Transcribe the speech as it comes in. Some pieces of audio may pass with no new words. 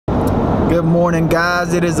Good morning,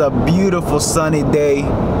 guys. It is a beautiful sunny day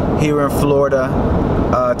here in Florida.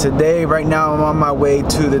 Today, right now, I'm on my way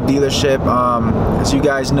to the dealership. As you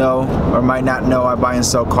guys know, or might not know, I buy and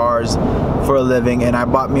sell cars for a living, and I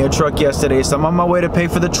bought me a truck yesterday, so I'm on my way to pay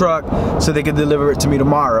for the truck so they can deliver it to me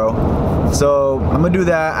tomorrow. So I'm gonna do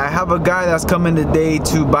that. I have a guy that's coming today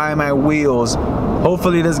to buy my wheels.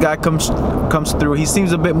 Hopefully this guy comes through. He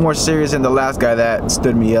seems a bit more serious than the last guy that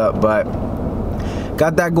stood me up, but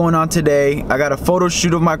got that going on today. I got a photo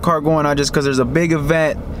shoot of my car going on just because there's a big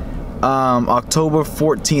event October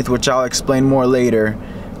 14th, which I'll explain more later,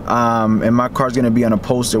 and my car's gonna be on a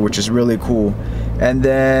poster, which is really cool. And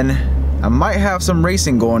then I might have some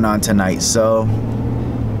racing going on tonight, so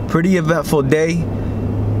pretty eventful day.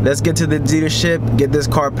 Let's get to the dealership, get this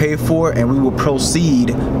car paid for, and we will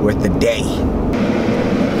proceed with the day.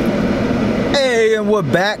 Hey, and we're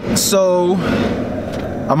back. So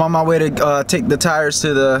I'm on my way to take the tires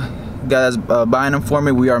to the guy that's buying them for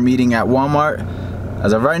me. We are meeting at Walmart.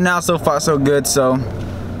 As of right now, so far so good. So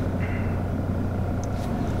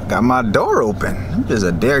got my door open. I'm just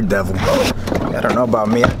a daredevil. I don't know about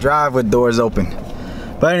me. I drive with doors open.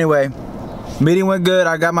 But anyway, meeting went good.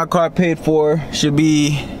 I got my car paid for. Should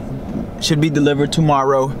be delivered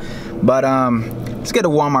tomorrow. But let's get to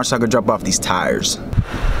Walmart so I can drop off these tires.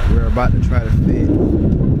 We're about to try to fit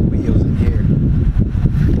wheels in here.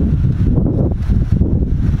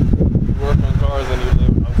 You work on cars and you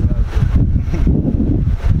live outside.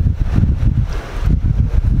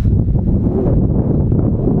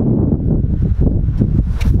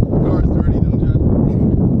 The car's dirty, don't judge me.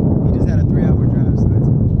 He just had a 3-hour drive, so it's...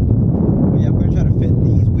 But yeah, we're gonna try to fit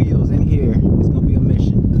these wheels in here. It's gonna be a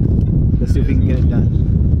mission. Let's see if we can get it done.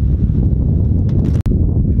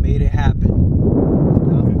 We made it happen.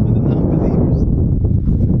 For the non-believers.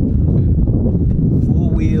 Full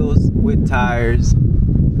wheels with tires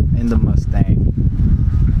in the Mustang.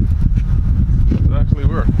 It actually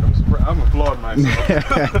worked. I'm applaud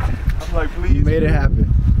myself. I'm like, please. You made it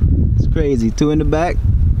happen. It's crazy. 2 in the back,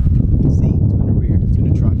 seat, 2 in the rear, 2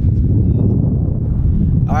 in the trunk.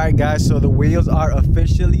 Alright guys, so the wheels are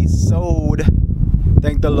officially sold.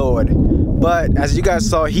 Thank the Lord. But as you guys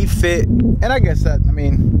saw, he fit, and I guess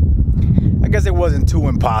it wasn't too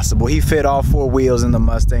impossible. He fit all 4 wheels in the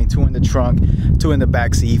Mustang, 2 in the trunk, 2 in the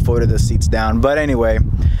back seat. He folded the seats down. But anyway,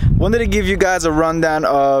 wanted to give you guys a rundown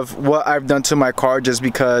of what I've done to my car, just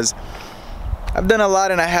because I've done a lot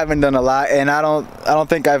and I haven't done a lot, and I don't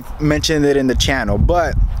think I've mentioned it in the channel.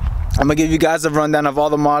 But I'm gonna give you guys a rundown of all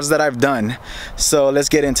the mods that I've done. So let's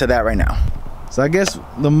get into that right now. So I guess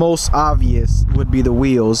the most obvious would be the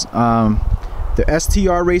wheels. The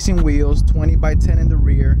STR Racing wheels, 20 by 10 in the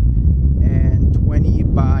rear and 20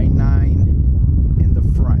 by 9 in the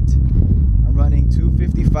front. I'm running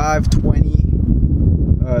 255s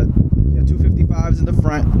in the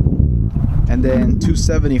front and then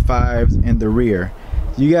 275s in the rear.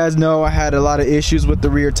 You guys know I had a lot of issues with the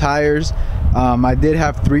rear tires. I did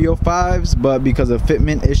have 305s, but because of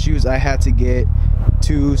fitment issues, I had to get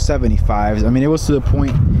 275s. I mean, it was to the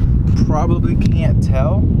point, you probably can't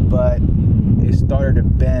tell, but it started to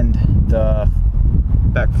bend the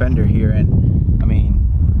back fender here, and I mean,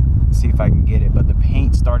 let's see if I can get it, but the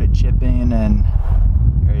paint started chipping, and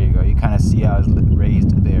there you go. You kind of see how it's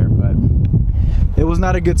raised there, but it was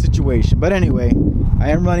not a good situation. But anyway, I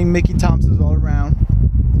am running Mickey Thompsons all around.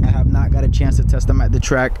 I have not got a chance to test them at the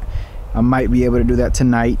track. I might be able to do that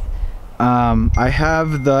tonight. I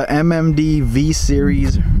have the MMD V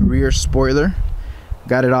Series rear spoiler.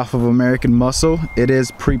 Got it off of American Muscle. It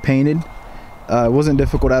is pre-painted. It wasn't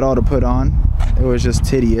difficult at all to put on. It was just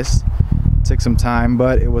tedious. It took some time,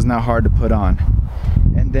 but it was not hard to put on.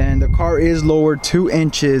 And then the car is lowered 2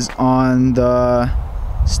 inches on the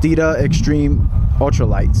STR Extreme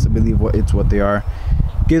Ultralights. I believe it's what they are.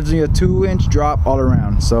 Gives me a 2-inch drop all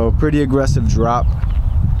around. So pretty aggressive drop.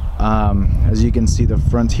 As you can see, the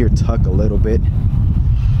front here tuck a little bit.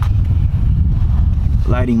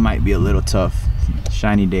 Lighting might be a little tough.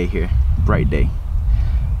 Shiny day here, bright day.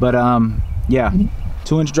 But yeah,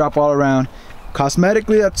 2-inch drop all around.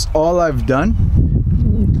 Cosmetically, that's all I've done.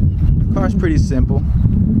 The car's pretty simple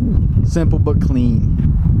but clean.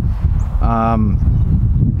 I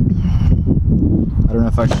don't know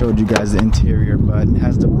if I showed you guys the interior, but it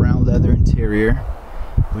has the brown leather interior,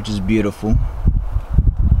 which is beautiful.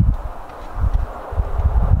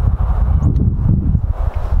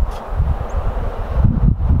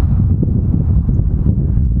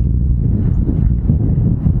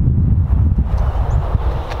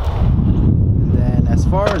 As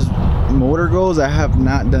far as motor goes, I have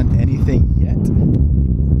not done anything yet.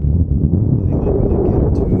 Really hoping to get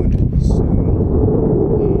her tuned soon.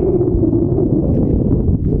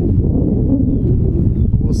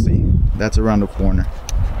 that's around the corner.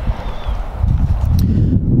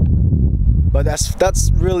 But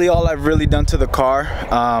that's really all I've really done to the car,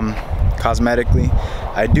 cosmetically.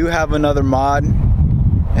 I do have another mod,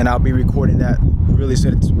 and I'll be recording that really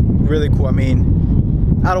soon. It's really cool. I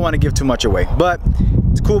mean, I don't want to give too much away, but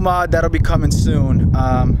it's a cool mod that'll be coming soon.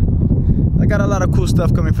 I got a lot of cool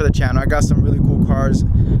stuff coming for the channel. I got some really cool cars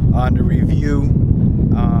on the review.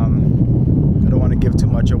 I don't want to give too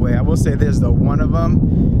much away. I will say this though, one of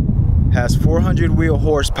them has 400 wheel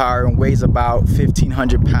horsepower and weighs about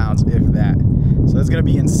 1,500 pounds, if that. So it's gonna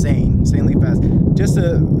be insanely fast. Just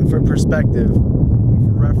for perspective,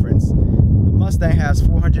 for reference, the Mustang has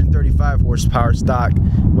 435 horsepower stock,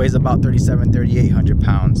 weighs about 3,800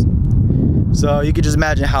 pounds. So you can just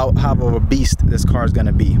imagine how of a beast this car is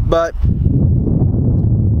gonna be. But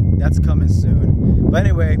that's coming soon. But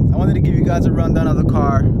anyway, I wanted to give you guys a rundown of the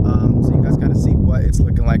car, so you guys kind of see what it's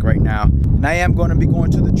looking like right now. And I am going to be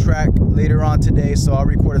going to the track later on today, so I'll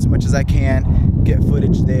record as much as I can, get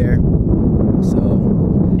footage there.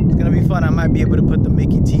 So it's gonna be fun. I might be able to put the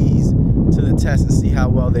Mickey T's to the test and see how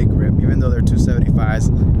well they grip, even though they're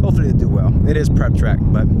 275s. Hopefully they do well. It is prep track,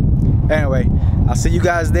 but anyway, I'll see you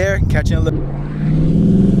guys there. Catch you in a little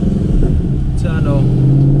tunnel.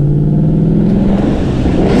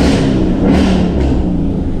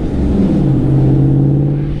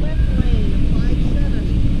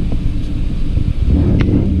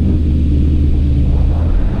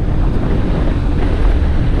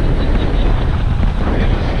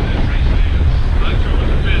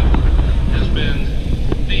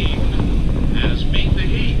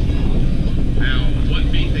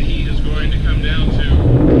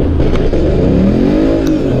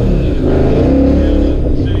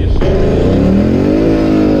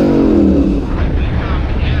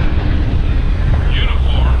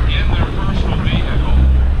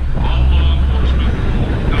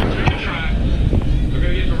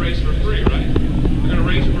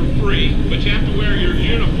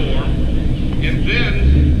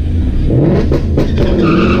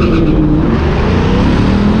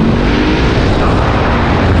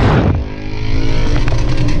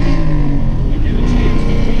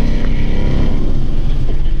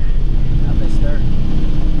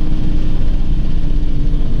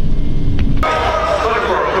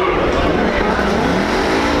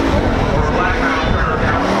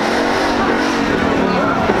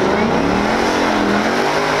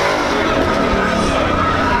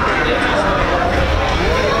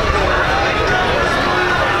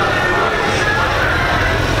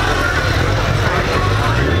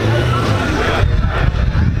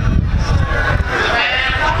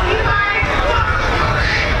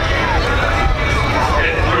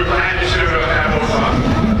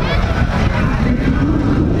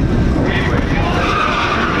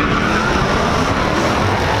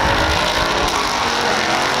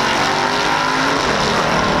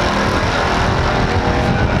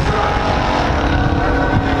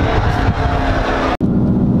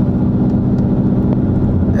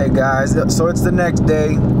 Guys, so it's the next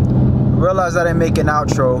day. Realized I didn't make an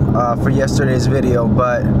outro for yesterday's video,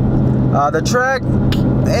 but the track,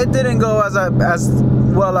 it didn't go as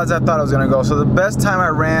well as I thought it was gonna go. So the best time I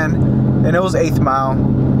ran, and it was 8th mile,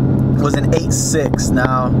 was an 8.6.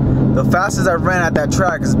 Now the fastest I ran at that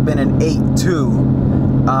track has been an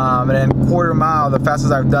 8.2, and then quarter mile, the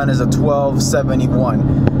fastest I've done is a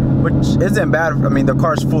 12.71, which isn't bad. I mean, the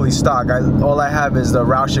car's fully stock. All I have is the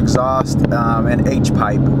Roush exhaust and H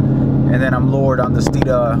pipe, and then I'm lowered on the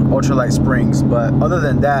STR ultralight springs. But other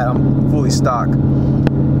than that, I'm fully stock.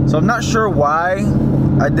 So I'm not sure why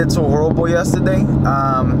I did so horrible yesterday.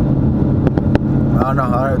 I don't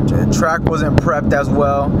know. The track wasn't prepped as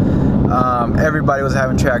well. Everybody was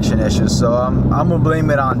having traction issues, so I'm gonna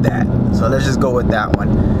blame it on that. So let's just go with that one.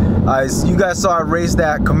 You guys saw I raced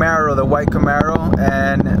that Camaro, the white Camaro,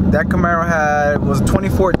 and that Camaro was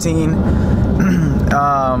 2014,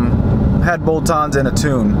 had bolt-ons and a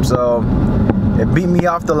tune, so it beat me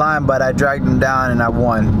off the line, but I dragged him down and I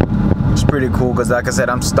won. It's pretty cool because, like I said,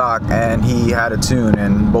 I'm stock and he had a tune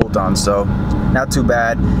and bolt-ons, so not too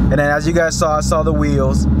bad. And then as you guys saw, I saw the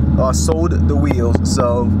wheels, sold the wheels,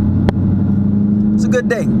 so it's a good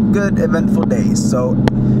day, good eventful day. So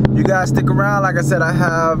you guys stick around. Like I said, I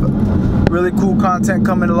have really cool content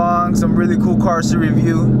coming along, some really cool cars to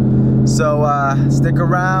review, so stick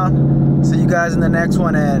around. See you guys in the next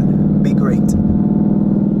one, and be great.